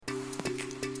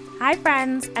Hi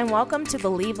friends, and welcome to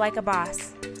Believe Like a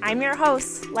Boss. I'm your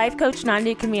host, life coach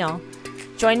Nandi Camille.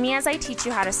 Join me as I teach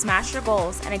you how to smash your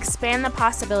goals and expand the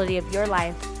possibility of your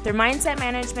life through mindset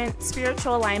management,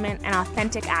 spiritual alignment, and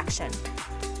authentic action.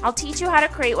 I'll teach you how to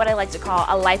create what I like to call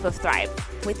a life of thrive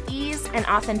with ease and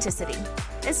authenticity.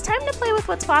 It's time to play with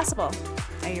what's possible.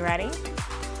 Are you ready?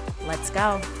 Let's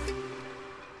go.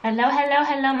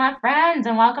 Hello, my friends,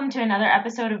 and welcome to another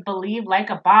episode of Believe Like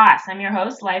a Boss. I'm your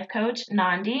host, life coach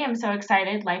Nandi. I'm so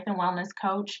excited, life and wellness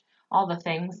coach, all the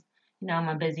things. You know, I'm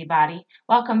a busybody.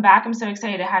 Welcome back. I'm so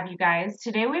excited to have you guys.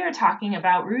 Today we are talking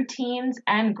about routines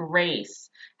and grace,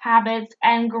 habits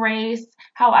and grace,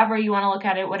 however you want to look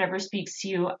at it, whatever speaks to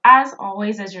you. As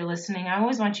always, as you're listening, I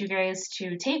always want you guys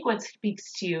to take what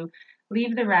speaks to you,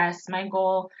 leave the rest. My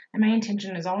goal and my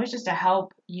intention is always just to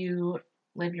help you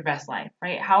live your best life,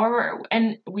 right? However,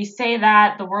 and we say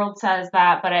that, the world says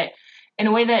that, but in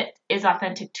a way that is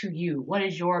authentic to you. What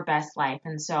is your best life?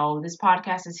 And so this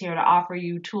podcast is here to offer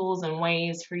you tools and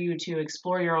ways for you to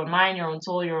explore your own mind, your own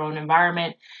soul, your own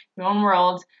environment, your own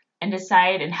world, and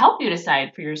decide and help you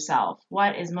decide for yourself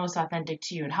what is most authentic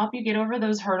to you and help you get over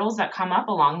those hurdles that come up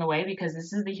along the way, because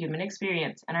this is the human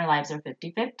experience and our lives are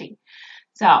 50-50.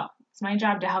 So it's my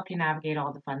job to help you navigate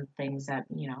all the fun things that,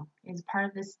 is part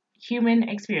of this human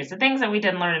experience, the things that we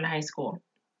didn't learn in high school.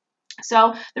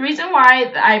 So the reason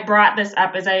why I brought this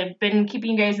up is I've been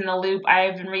keeping you guys in the loop.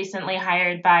 I've been recently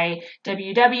hired by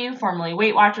WW, formerly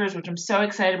Weight Watchers, which I'm so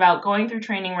excited about, going through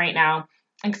training right now,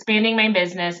 expanding my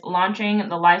business, launching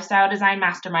the Lifestyle Design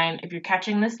Mastermind. If you're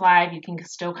catching this live, you can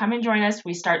still come and join us.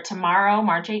 We start tomorrow,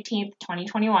 March 18th,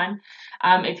 2021.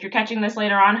 If you're catching this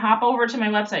later on, hop over to my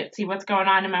website, see what's going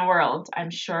on in my world. I'm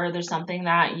sure there's something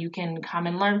that you can come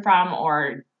and learn from,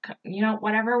 or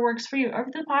whatever works for you. Or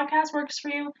if the podcast works for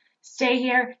you, stay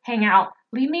here, hang out,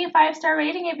 leave me a 5-star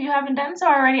rating if you haven't done so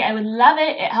already. I would love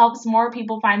it. It helps more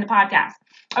people find the podcast.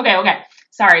 Okay.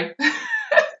 Sorry.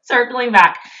 Circling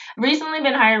back. Recently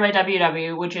been hired by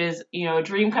WW, which is, a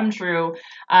dream come true.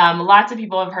 Lots of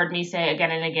people have heard me say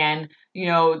again and again,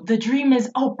 the dream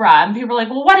is Oprah. And people are like,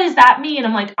 well, what does that mean?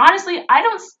 I'm like, honestly, I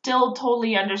don't still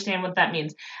totally understand what that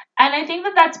means. And I think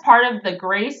that that's part of the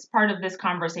grace, part of this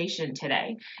conversation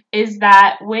today, is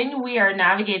that when we are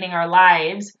navigating our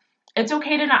lives, it's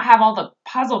okay to not have all the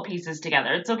puzzle pieces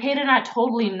together. It's okay to not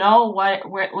totally know what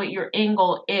your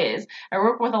angle is. I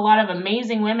work with a lot of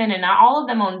amazing women, and not all of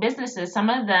them own businesses. Some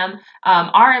of them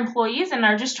are employees and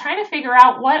are just trying to figure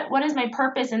out what is my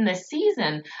purpose in this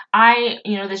season.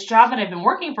 This job that I've been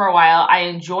working for a while, I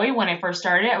enjoy. When I first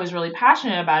started, I was really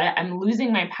passionate about it. I'm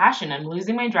losing my passion. I'm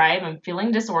losing my drive. I'm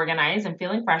feeling disorganized. I'm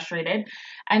feeling frustrated.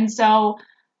 And so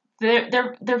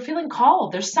they're feeling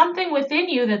called. There's something within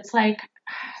you that's like,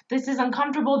 this is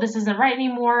uncomfortable. This isn't right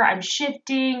anymore. I'm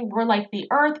shifting. We're like the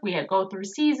earth. We go through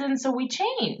seasons, so we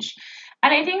change.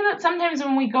 And I think that sometimes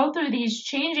when we go through these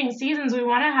changing seasons, we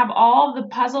want to have all the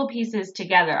puzzle pieces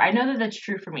together. I know that that's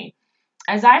true for me.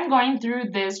 As I'm going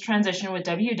through this transition with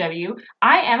WW,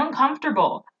 I am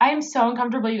uncomfortable. I am so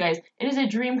uncomfortable, you guys. It is a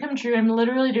dream come true. I'm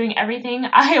literally doing everything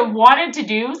I have wanted to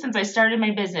do since I started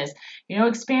my business.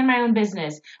 Expand my own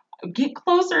business, get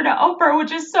closer to Oprah,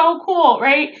 which is so cool,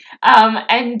 right?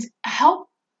 And help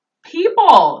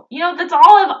people. That's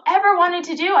all I've ever wanted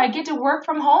to do. I get to work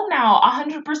from home now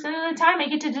 100% of the time. I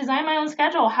get to design my own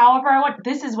schedule however I want.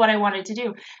 This is what I wanted to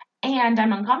do. And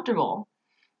I'm uncomfortable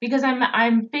because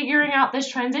I'm figuring out this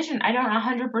transition. I don't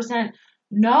 100%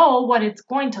 know what it's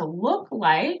going to look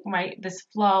like, this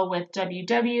flow with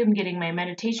WW. I'm getting my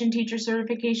meditation teacher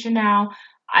certification now.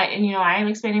 I am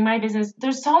expanding my business.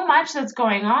 There's so much that's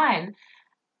going on,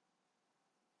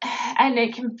 and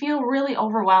it can feel really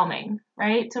overwhelming,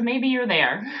 right? So maybe you're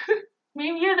there.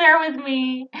 Maybe you're there with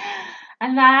me.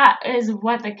 And that is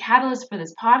what the catalyst for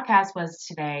this podcast was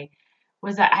today,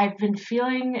 was that I've been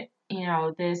feeling,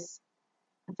 this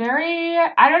very,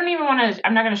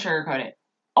 I'm not going to sugarcoat it,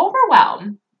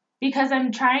 overwhelmed, because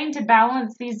I'm trying to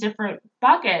balance these different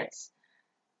buckets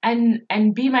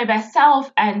and be my best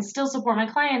self and still support my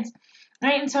clients,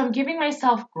 right? And so I'm giving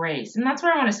myself grace. And that's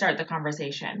where I want to start the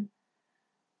conversation.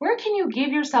 Where can you give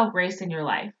yourself grace in your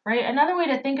life, right? Another way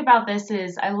to think about this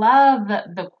is, I love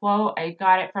the quote, I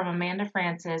got it from Amanda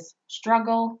Frances: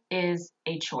 struggle is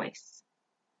a choice.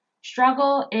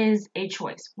 Struggle is a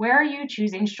choice. Where are you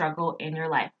choosing struggle in your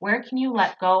life? Where can you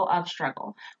let go of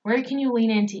struggle? Where can you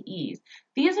lean into ease?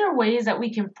 These are ways that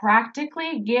we can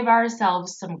practically give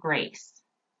ourselves some grace.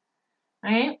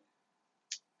 Right?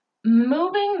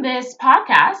 Moving this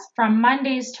podcast from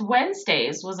Mondays to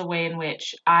Wednesdays was a way in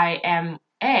which I am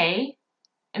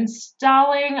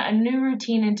installing a new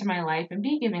routine into my life and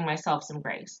giving myself some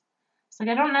grace. Like,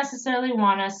 I don't necessarily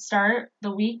want to start the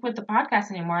week with the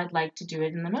podcast anymore. I'd like to do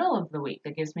it in the middle of the week.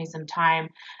 That gives me some time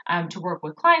to work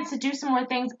with clients, to do some more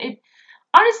things.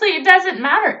 Honestly, it doesn't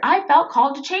matter. I felt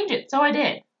called to change it, so I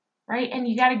did, right? And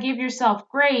you got to give yourself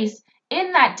grace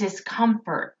in that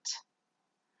discomfort,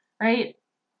 right?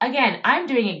 Again, I'm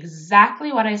doing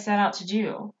exactly what I set out to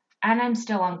do, and I'm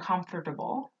still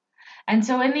uncomfortable. And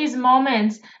so in these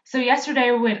moments, so yesterday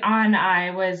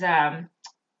I was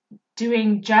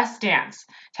doing Just Dance.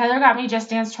 Tyler got me Just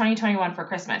Dance 2021 for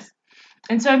Christmas.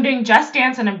 And so I'm doing Just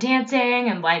Dance and I'm dancing,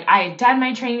 and like I had done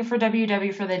my training for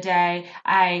WW for the day.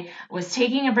 I was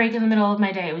taking a break in the middle of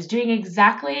my day. I was doing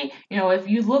exactly, if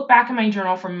you look back in my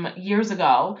journal from years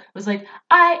ago, it was like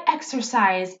I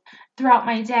exercise throughout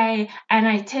my day and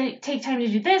I take time to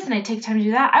do this and I take time to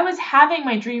do that. I was having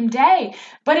my dream day,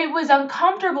 but it was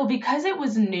uncomfortable because it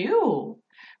was new,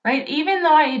 right? Even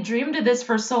though I had dreamed of this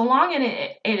for so long and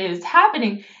it is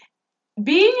happening,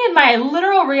 being in my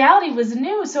literal reality was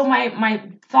new. So my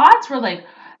thoughts were like,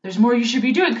 there's more you should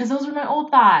be doing, because those were my old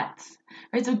thoughts.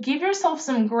 Right? So give yourself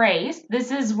some grace.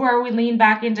 This is where we lean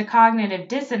back into cognitive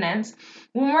dissonance.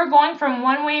 When we're going from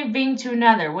one way of being to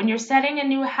another, when you're setting a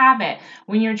new habit,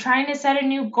 when you're trying to set a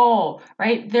new goal,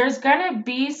 right? There's going to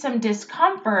be some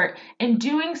discomfort in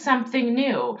doing something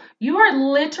new. You are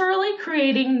literally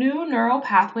creating new neural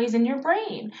pathways in your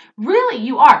brain. Really,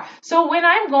 you are. So when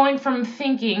I'm going from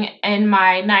thinking in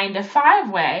my 9 to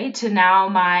 5 way to now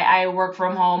I work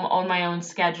from home, own my own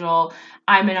schedule,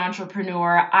 I'm an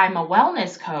entrepreneur, I'm a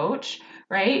wellness coach,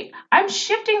 right? I'm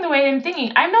shifting the way I'm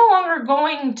thinking. I'm no longer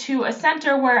going to a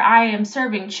center where I am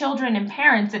serving children and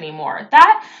parents anymore.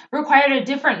 That required a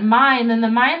different mind than the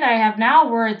mind that I have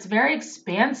now, where it's very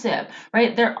expansive,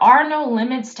 right? There are no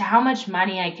limits to how much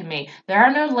money I can make. There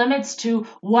are no limits to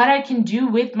what I can do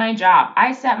with my job.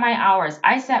 I set my hours.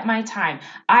 I set my time.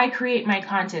 I create my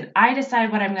content. I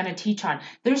decide what I'm going to teach on.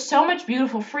 There's so much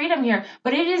beautiful freedom here,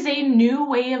 but it is a new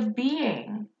way of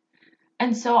being.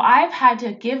 And so I've had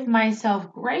to give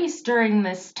myself grace during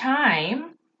this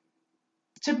time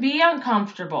to be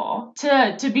uncomfortable,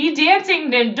 to be dancing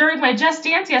during my Just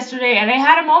Dance yesterday. And I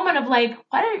had a moment of like,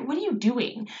 what are you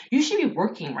doing? You should be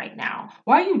working right now.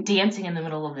 Why are you dancing in the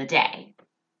middle of the day?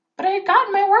 But I had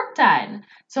gotten my work done.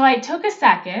 So I took a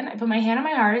second. I put my hand on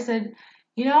my heart. I said,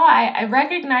 I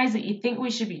recognize that you think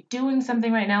we should be doing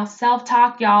something right now.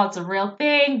 Self-talk, y'all, it's a real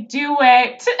thing. Do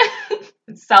it.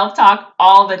 Self-talk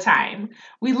all the time.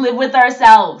 We live with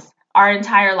ourselves our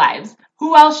entire lives.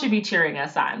 Who else should be cheering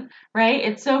us on, right?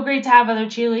 It's so great to have other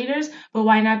cheerleaders, but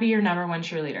why not be your number one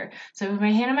cheerleader? So with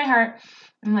my hand on my heart,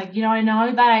 I'm like, I know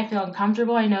that I feel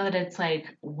uncomfortable. I know that it's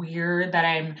like weird that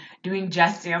I'm doing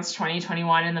Just Dance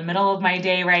 2021 in the middle of my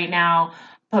day right now.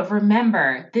 But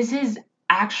remember, this is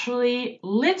actually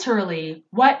literally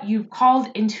what you've called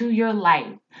into your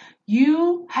life.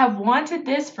 You have wanted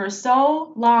this for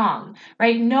so long,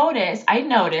 right? I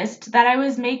noticed that I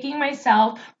was making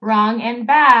myself wrong and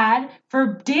bad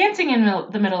for dancing in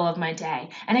the middle of my day.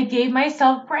 And I gave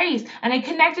myself praise and I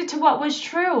connected to what was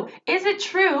true. Is it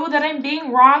true that I'm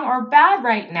being wrong or bad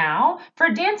right now for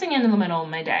dancing in the middle of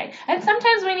my day? And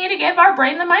sometimes we need to give our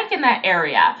brain the mic in that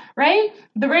area, right?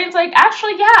 The brain's like,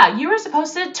 actually, yeah, you were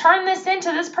supposed to turn this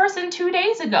into this person 2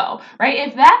 days ago, right?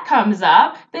 If that comes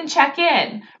up, then check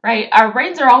in, right? Our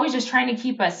brains are always just trying to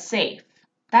keep us safe.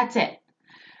 That's it.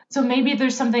 So maybe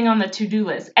there's something on the to-do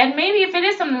list. And maybe if it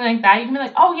is something like that, you can be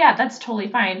like, oh yeah, that's totally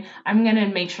fine. I'm going to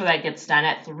make sure that gets done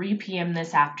at 3 p.m.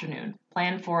 this afternoon.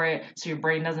 Plan for it so your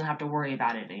brain doesn't have to worry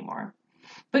about it anymore.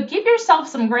 But give yourself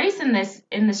some grace in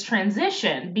this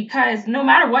transition, because no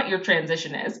matter what your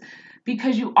transition is,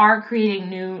 because you are creating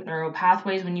new neural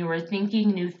pathways when you are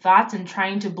thinking new thoughts and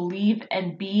trying to believe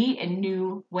and be in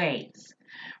new ways,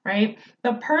 right?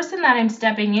 The person that I'm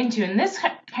stepping into, and this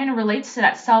kind of relates to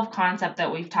that self-concept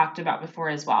that we've talked about before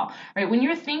as well, right? When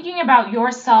you're thinking about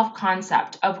your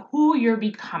self-concept of who you're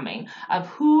becoming, of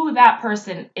who that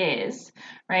person is,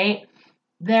 right?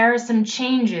 There are some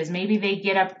changes. Maybe they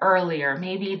get up earlier.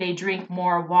 Maybe they drink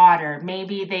more water.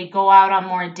 Maybe they go out on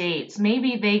more dates.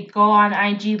 Maybe they go on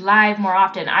IG Live more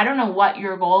often. I don't know what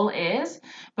your goal is,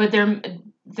 but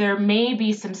there may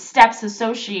be some steps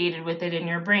associated with it in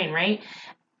your brain, right?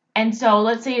 And so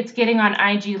let's say it's getting on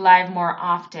IG Live more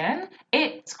often.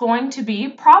 It's going to be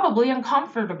probably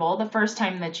uncomfortable the first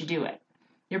time that you do it.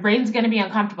 Your brain's going to be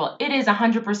uncomfortable. It is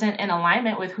 100% in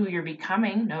alignment with who you're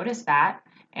becoming. Notice that.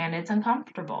 And it's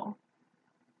uncomfortable,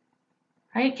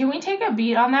 right? Can we take a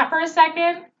beat on that for a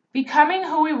second? Becoming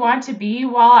who we want to be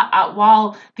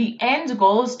while the end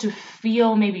goal is to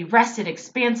feel maybe rested,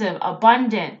 expansive,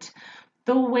 abundant,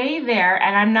 the way there,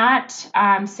 and I'm not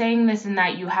saying this in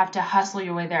that you have to hustle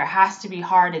your way there. It has to be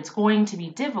hard. It's going to be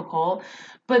difficult.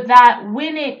 But that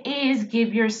when it is,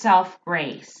 give yourself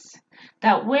grace.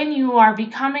 That when you are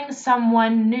becoming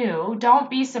someone new, don't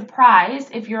be surprised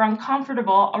if you're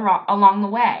uncomfortable along the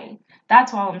way.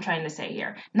 That's all I'm trying to say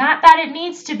here. Not that it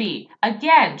needs to be.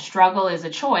 Again, struggle is a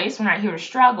choice. We're not here to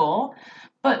struggle.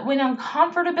 But when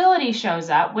uncomfortability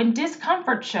shows up, when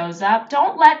discomfort shows up,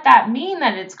 don't let that mean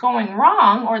that it's going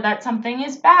wrong or that something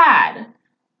is bad.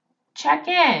 Check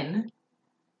in.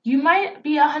 You might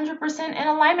be 100% in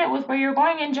alignment with where you're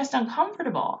going and just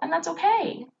uncomfortable, and that's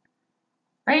okay.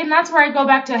 Right? And that's where I go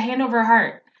back to hand over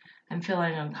heart. I'm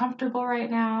feeling uncomfortable right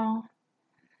now.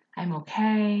 I'm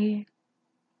okay.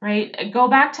 Right? Go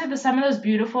back to some of those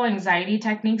beautiful anxiety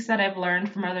techniques that I've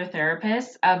learned from other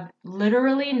therapists of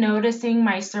literally noticing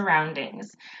my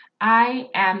surroundings. I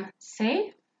am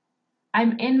safe.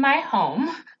 I'm in my home.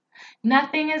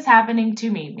 Nothing is happening to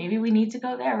me. Maybe we need to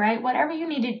go there, right? Whatever you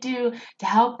need to do to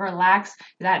help relax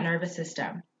that nervous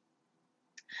system.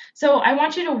 So I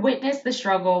want you to witness the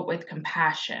struggle with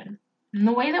compassion. And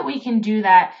the way that we can do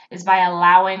that is by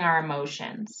allowing our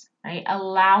emotions, right?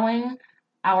 Allowing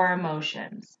our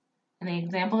emotions. And the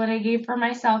example that I gave for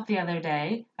myself the other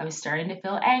day, I was starting to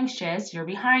feel anxious. You're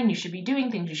behind. You should be doing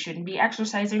things. You shouldn't be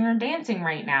exercising or dancing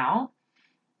right now,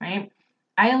 right?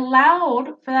 I allowed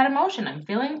for that emotion. I'm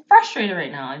feeling frustrated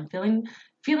right now. I'm feeling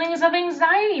feelings of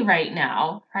anxiety right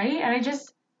now, right? And I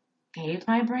just gave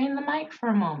my brain the mic for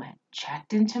a moment,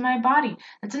 checked into my body.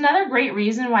 That's another great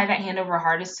reason why that hand over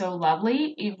heart is so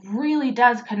lovely. It really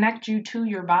does connect you to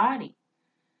your body.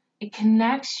 It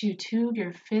connects you to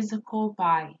your physical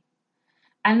body.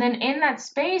 And then in that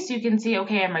space, you can see,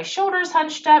 okay, are my shoulders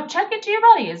hunched up? Check into your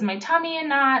body. Is my tummy in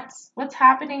knots? What's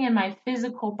happening in my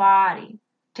physical body?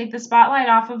 Take the spotlight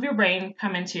off of your brain,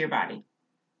 come into your body,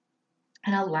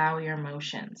 and allow your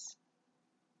emotions.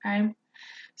 Okay?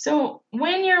 So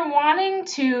when you're wanting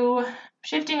to,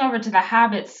 shifting over to the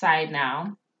habits side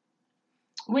now,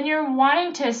 when you're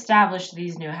wanting to establish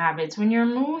these new habits, when you're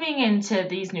moving into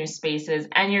these new spaces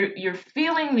and you're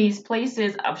feeling these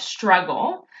places of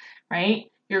struggle, right?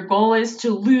 Your goal is to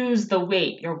lose the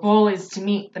weight. Your goal is to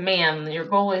meet the man. Your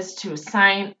goal is to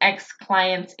assign X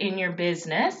clients in your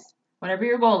business, whatever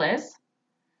your goal is,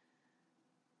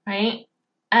 right?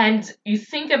 And you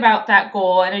think about that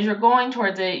goal, and as you're going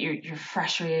towards it, you're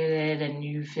frustrated and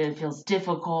you feel it feels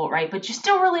difficult, right? But you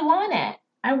still really want it.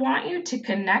 I want you to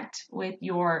connect with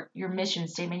your mission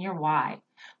statement, your why.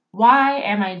 Why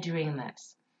am I doing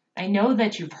this? I know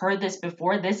that you've heard this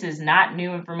before. This is not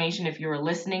new information. If you were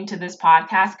listening to this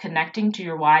podcast, connecting to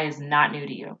your why is not new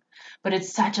to you. But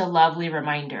it's such a lovely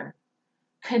reminder.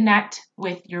 Connect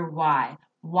with your why.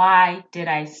 Why did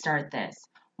I start this?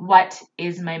 What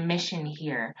is my mission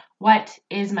here? What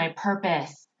is my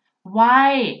purpose?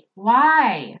 Why?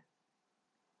 Why?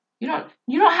 You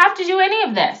don't have to do any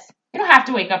of this. You don't have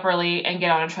to wake up early and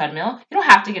get on a treadmill. You don't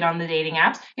have to get on the dating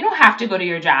apps. You don't have to go to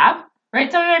your job, right?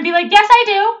 Someone might be like, yes, I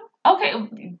do.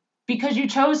 Okay, because you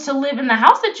chose to live in the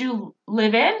house that you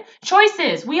live in.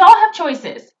 Choices. We all have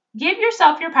choices. Give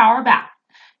yourself your power back.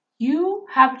 You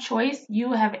have choice,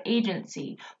 you have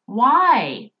agency.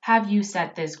 Why have you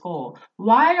set this goal?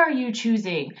 Why are you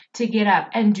choosing to get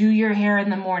up and do your hair in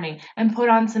the morning and put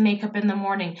on some makeup in the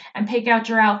morning and pick out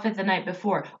your outfit the night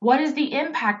before? What is the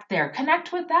impact there?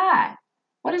 Connect with that.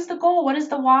 What is the goal? What is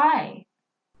the why?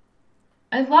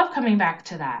 I love coming back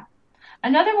to that.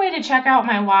 Another way to check out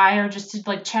my why, or just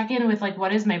to check in with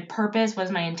what is my purpose, what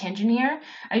is my intention here.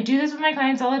 I do this with my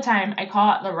clients all the time. I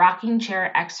call it the rocking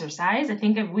chair exercise. I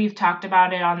think we've talked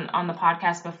about it on the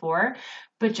podcast before,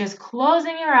 but just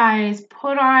closing your eyes,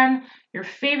 put on your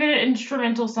favorite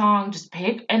instrumental song, just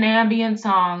pick an ambient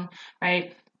song,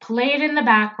 right? Play it in the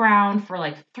background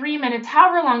for 3 minutes,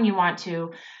 however long you want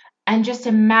to. And just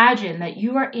imagine that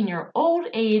you are in your old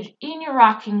age, in your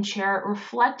rocking chair,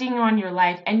 reflecting on your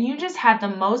life, and you just had the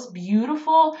most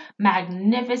beautiful,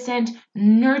 magnificent,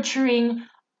 nurturing,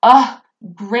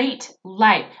 great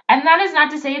life. And that is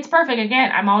not to say it's perfect.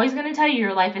 Again, I'm always going to tell you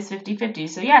your life is 50-50.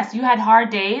 So yes, you had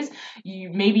hard days.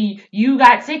 Maybe you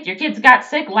got sick, your kids got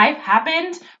sick, life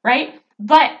happened, right?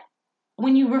 But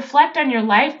when you reflect on your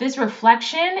life, this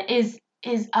reflection is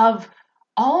of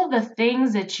all of the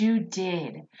things that you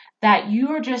did, that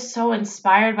you are just so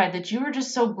inspired by, that you are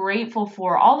just so grateful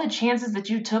for, all the chances that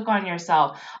you took on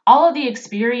yourself, all of the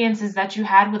experiences that you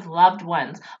had with loved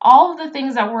ones, all of the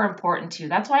things that were important to you.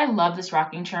 That's why I love this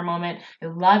rocking chair moment. I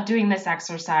love doing this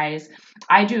exercise.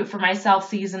 I do it for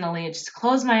myself seasonally. I just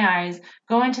close my eyes,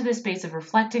 go into the space of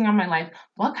reflecting on my life.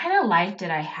 What kind of life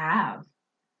did I have?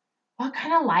 what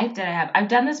kind of life did I have? I've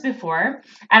done this before,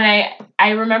 and I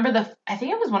remember I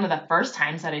think it was one of the first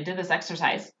times that I did this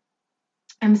exercise.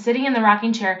 I'm sitting in the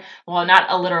rocking chair. Well, not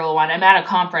a literal one. I'm at a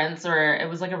conference, or it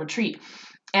was like a retreat,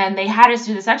 and they had us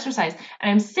do this exercise.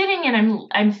 And I'm sitting and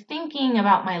I'm thinking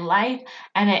about my life.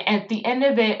 And at the end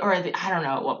of it, I don't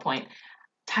know at what point,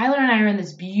 Tyler and I are in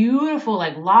this beautiful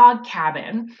like log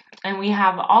cabin, and we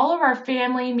have all of our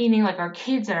family, meaning like our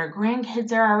kids and our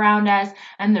grandkids are around us,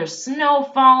 and there's snow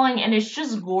falling, and it's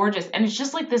just gorgeous, and it's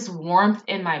just like this warmth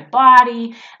in my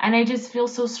body, and I just feel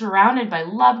so surrounded by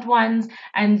loved ones,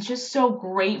 and just so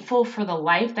grateful for the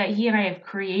life that he and I have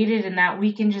created, and that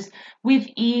we can just with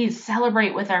ease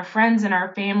celebrate with our friends and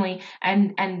our family,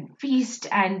 and feast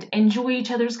and enjoy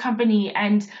each other's company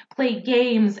and play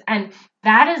games. And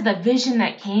that is the vision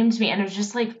that came to me, and it was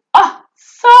just like, oh,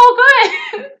 so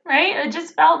good. Right? It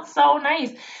just felt so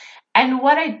nice. And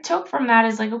what I took from that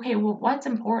is like, okay, well, what's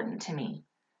important to me?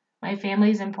 My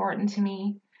family is important to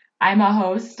me. I'm a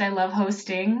host. I love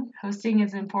hosting. Hosting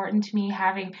is important to me.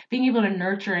 Being able to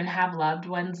nurture and have loved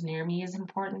ones near me is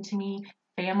important to me.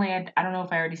 Family, I don't know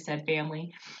if I already said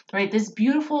family, right? This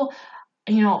beautiful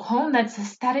home that's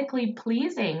aesthetically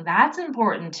pleasing. That's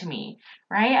important to me,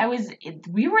 right?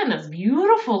 We were in this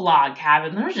beautiful log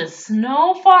cabin. There's just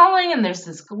snow falling, and there's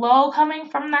this glow coming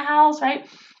from the house, right?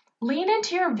 Lean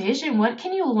into your vision. What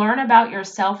can you learn about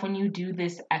yourself when you do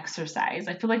this exercise?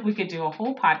 I feel like we could do a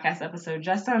whole podcast episode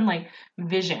just on like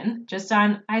vision,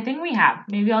 I think we have.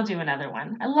 Maybe I'll do another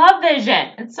one. I love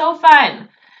vision. It's so fun.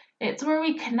 It's where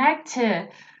we connect to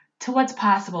what's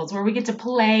possible. It's where we get to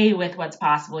play with what's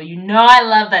possible. I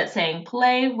love that saying,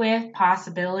 play with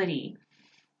possibility.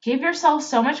 Give yourself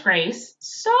so much grace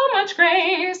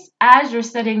as you're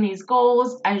setting these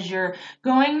goals, as you're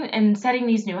going and setting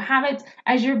these new habits,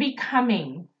 as you're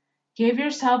becoming. Give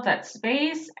yourself that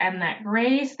space and that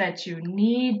grace that you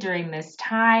need during this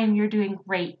time. You're doing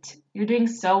great. You're doing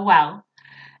so well.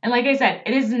 And like I said,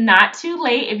 it is not too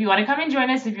late if you want to come and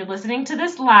join us, if you're listening to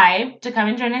this live, to come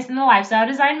and join us in the Lifestyle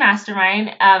Design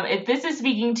Mastermind. If this is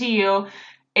speaking to you,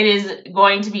 it is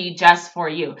going to be just for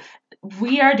you.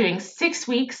 We are doing 6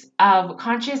 weeks of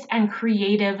conscious and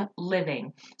creative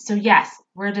living. So yes,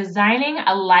 we're designing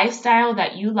a lifestyle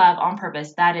that you love on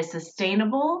purpose, that is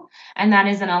sustainable and that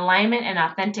is in alignment and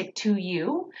authentic to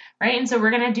you, right? And so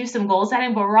we're going to do some goal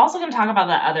setting, but we're also going to talk about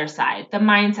the other side, the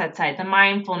mindset side, the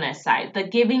mindfulness side, the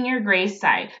giving your grace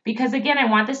side, because again, I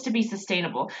want this to be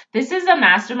sustainable. This is a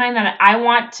mastermind that I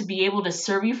want to be able to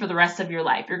serve you for the rest of your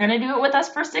life. You're going to do it with us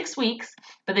for 6 weeks,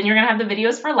 but then you're going to have the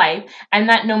videos for life, and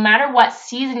that no matter what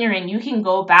season you're in, you can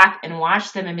go back and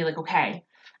watch them and be like, okay,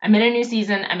 I'm in a new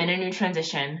season. I'm in a new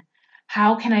transition.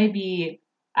 How can I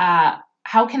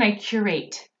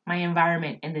curate my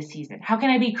environment in this season? How can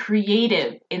I be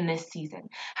creative in this season?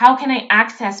 How can I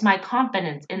access my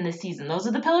confidence in this season? Those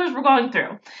are the pillars we're going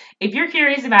through. If you're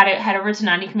curious about it, head over to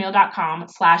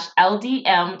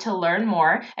nandicamille.com/LDM to learn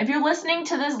more. If you're listening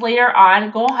to this later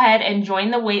on, go ahead and join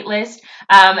the wait list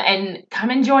and come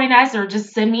and join us, or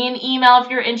just send me an email if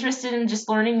you're interested in just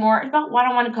learning more about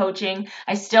one-on-one coaching.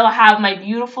 I still have my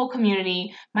beautiful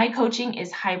community. My coaching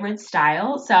is hybrid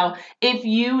style. So if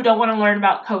you don't want to learn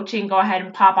about coaching, go ahead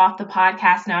and pop off the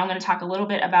podcast now. I'm going to talk a little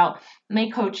bit about my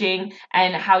coaching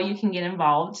and how you can get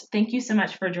involved. Thank you so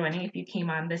much for joining if you came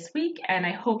on this week, and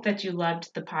I hope that you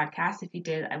loved the podcast. If you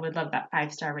did, I would love that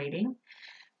 5-star rating.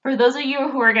 For those of you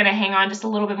who are going to hang on just a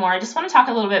little bit more, I just want to talk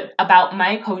a little bit about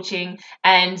my coaching.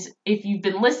 And if you've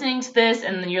been listening to this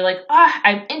and then you're like,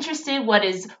 I'm interested, what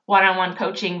is one-on-one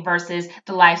coaching versus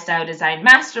the Lifestyle Design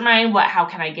Mastermind? How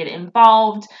can I get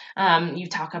involved? You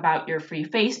talk about your free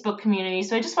Facebook community.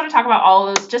 So I just want to talk about all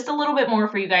of those just a little bit more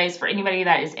for you guys, for anybody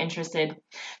that is interested.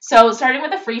 So starting with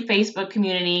the free Facebook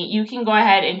community, you can go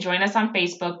ahead and join us on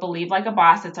Facebook, Believe Like a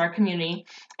Boss. It's our community.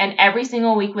 And every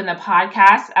single week when the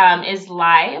podcast is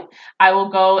live, I will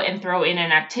go and throw in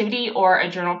an activity or a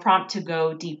journal prompt to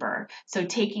go deeper. So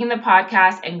taking the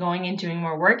podcast and going and doing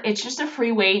more work, it's just a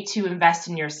free way to invest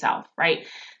in yourself, right?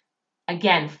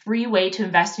 Again, free way to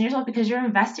invest in yourself because you're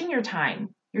investing your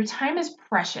time. Your time is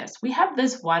precious. We have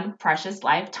this one precious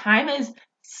life. Time is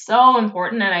so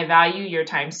important, and I value your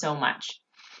time so much.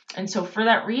 And so for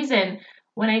that reason,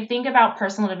 when I think about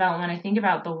personal development, I think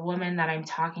about the woman that I'm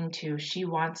talking to. She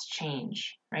wants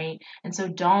change, right? And so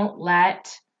don't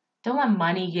let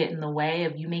money get in the way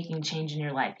of you making change in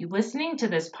your life. You listening to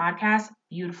this podcast,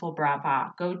 beautiful,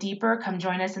 brava. Go deeper. Come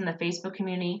join us in the Facebook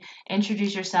community.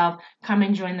 Introduce yourself. Come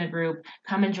and join the group.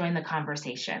 Come and join the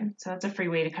conversation. So that's a free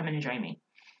way to come in and join me.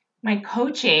 My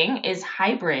coaching is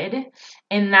hybrid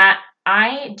in that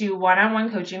I do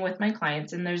one-on-one coaching with my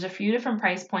clients, and there's a few different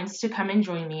price points to come and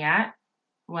join me at.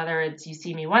 whether it's you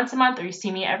see me once a month or you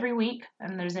see me every week,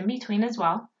 and there's in between as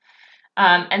well.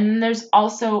 And then there's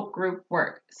also group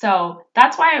work. So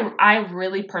that's why I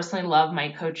really personally love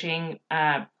my coaching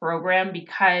program,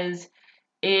 because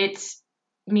it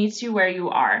meets you where you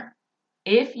are.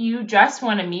 If you just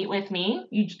want to meet with me,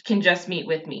 you can just meet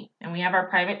with me. And we have our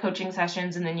private coaching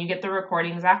sessions, and then you get the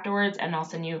recordings afterwards, and I'll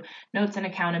send you notes and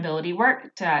accountability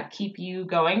work to keep you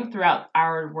going throughout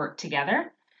our work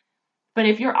together. But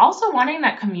if you're also wanting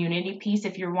that community piece,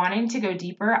 if you're wanting to go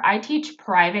deeper, I teach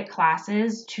private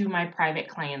classes to my private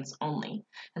clients only.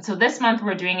 And so this month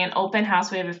we're doing an open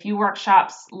house. We have a few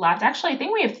workshops left. Actually, I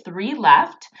think we have 3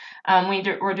 left.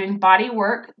 We're doing body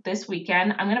work this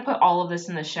weekend. I'm going to put all of this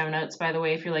in the show notes, by the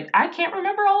way. If you're like, I can't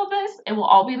remember all of this, it will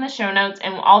all be in the show notes.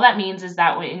 And all that means is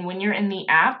that when you're in the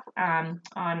app on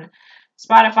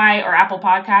Spotify or Apple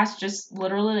Podcasts, just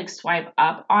literally like swipe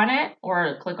up on it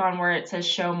or click on where it says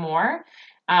show more.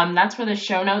 That's where the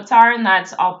show notes are, and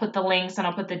I'll put the links and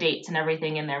I'll put the dates and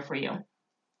everything in there for you.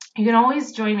 You can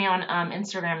always join me on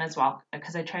Instagram as well,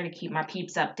 because I try to keep my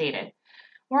peeps updated,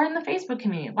 or in the Facebook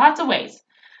community, lots of ways.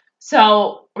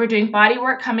 So we're doing body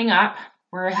work coming up.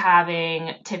 We're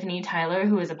having Tiffany Tyler,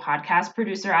 who is a podcast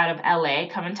producer out of LA,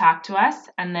 come and talk to us.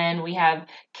 And then we have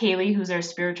Kaylee, who's our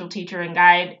spiritual teacher and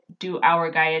guide, do our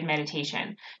guided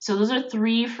meditation. So those are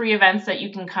 3 free events that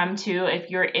you can come to if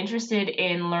you're interested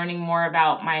in learning more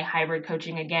about my hybrid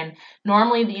coaching. Again,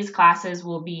 normally these classes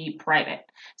will be private.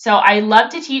 So I love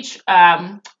to teach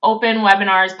open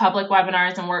webinars, public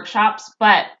webinars, and workshops,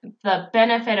 but the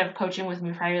benefit of coaching with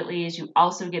me privately is you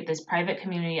also get this private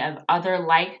community of other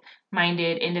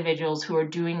like-minded individuals who are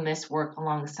doing this work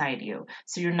alongside you.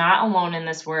 So you're not alone in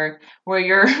this work where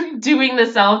you're doing the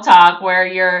self-talk, where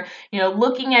you're,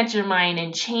 looking at your mind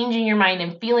and changing your mind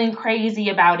and feeling crazy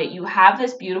about it. You have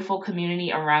this beautiful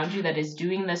community around you that is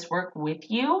doing this work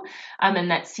with you, and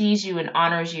that sees you and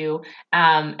honors you,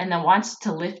 and then wants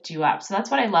to lift you up. So that's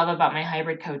what I love about my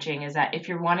hybrid coaching, is that if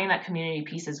you're wanting that community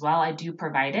piece as well, I do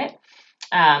provide it.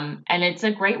 And it's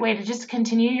a great way to just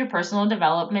continue your personal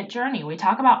development journey. We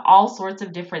talk about all sorts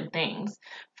of different things,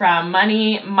 from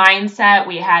money, mindset.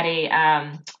 We had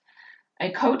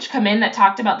a coach come in that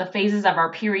talked about the phases of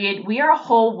our period. We are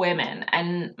whole women,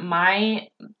 and my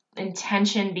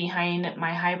intention behind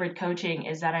my hybrid coaching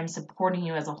is that I'm supporting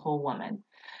you as a whole woman.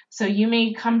 So you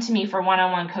may come to me for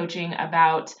one-on-one coaching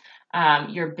about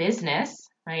your business,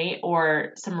 right?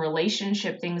 Or some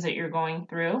relationship things that you're going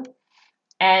through.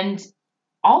 And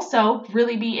also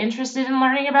really be interested in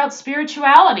learning about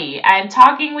spirituality and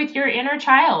talking with your inner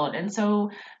child. And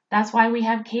so that's why we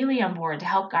have Kaylee on board to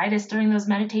help guide us during those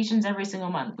meditations every single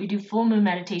month. We do full moon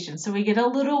meditations. So we get a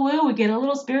little woo, we get a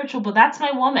little spiritual, but that's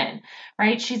my woman,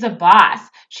 right? She's a boss.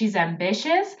 She's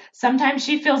ambitious. Sometimes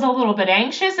she feels a little bit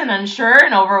anxious and unsure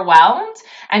and overwhelmed,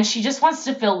 and she just wants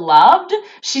to feel loved.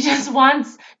 She just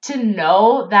wants to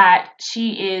know that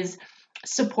she is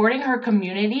supporting her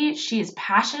community. She is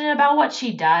passionate about what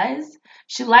she does.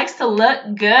 She likes to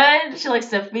look good. She likes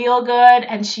to feel good.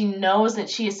 And she knows that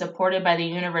she is supported by the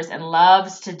universe and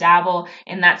loves to dabble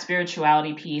in that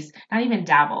spirituality piece. Not even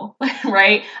dabble,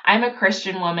 right? I'm a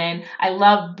Christian woman. I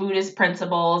love Buddhist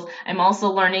principles. I'm also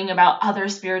learning about other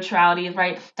spiritualities,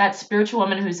 right? That spiritual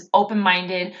woman who's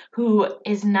open-minded, who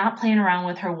is not playing around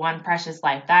with her one precious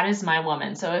life. That is my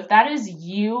woman. So if that is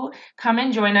you, come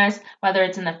and join us, whether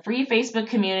it's in the free Facebook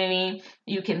community.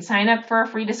 You can sign up for a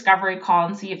free discovery call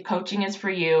and see if coaching is for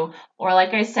you. Or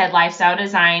like I said, Lifestyle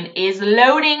Design is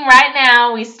loading right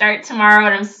now. We start tomorrow,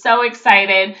 and I'm so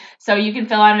excited. So you can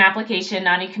fill out an application,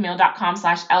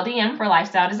 nandicamille.com/LDM for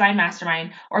Lifestyle Design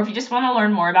Mastermind. Or if you just want to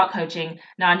learn more about coaching,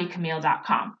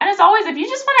 nandicamille.com. And as always, if you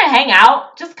just want to hang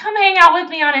out, just come hang out with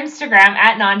me on Instagram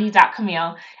at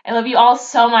nandi.camille. I love you all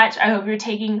so much. I hope you're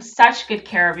taking such good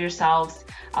care of yourselves.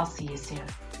 I'll see you soon.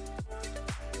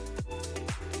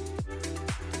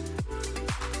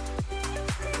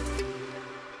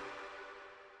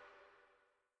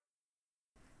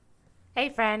 Hey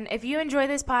friend, if you enjoy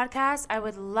this podcast, I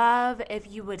would love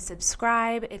if you would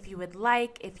subscribe, if you would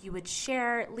like, if you would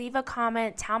share, leave a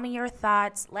comment, tell me your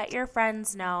thoughts, let your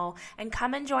friends know, and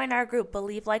come and join our group,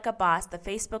 Believe Like a Boss, the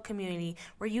Facebook community,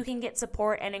 where you can get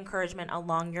support and encouragement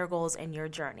along your goals and your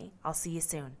journey. I'll see you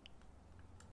soon.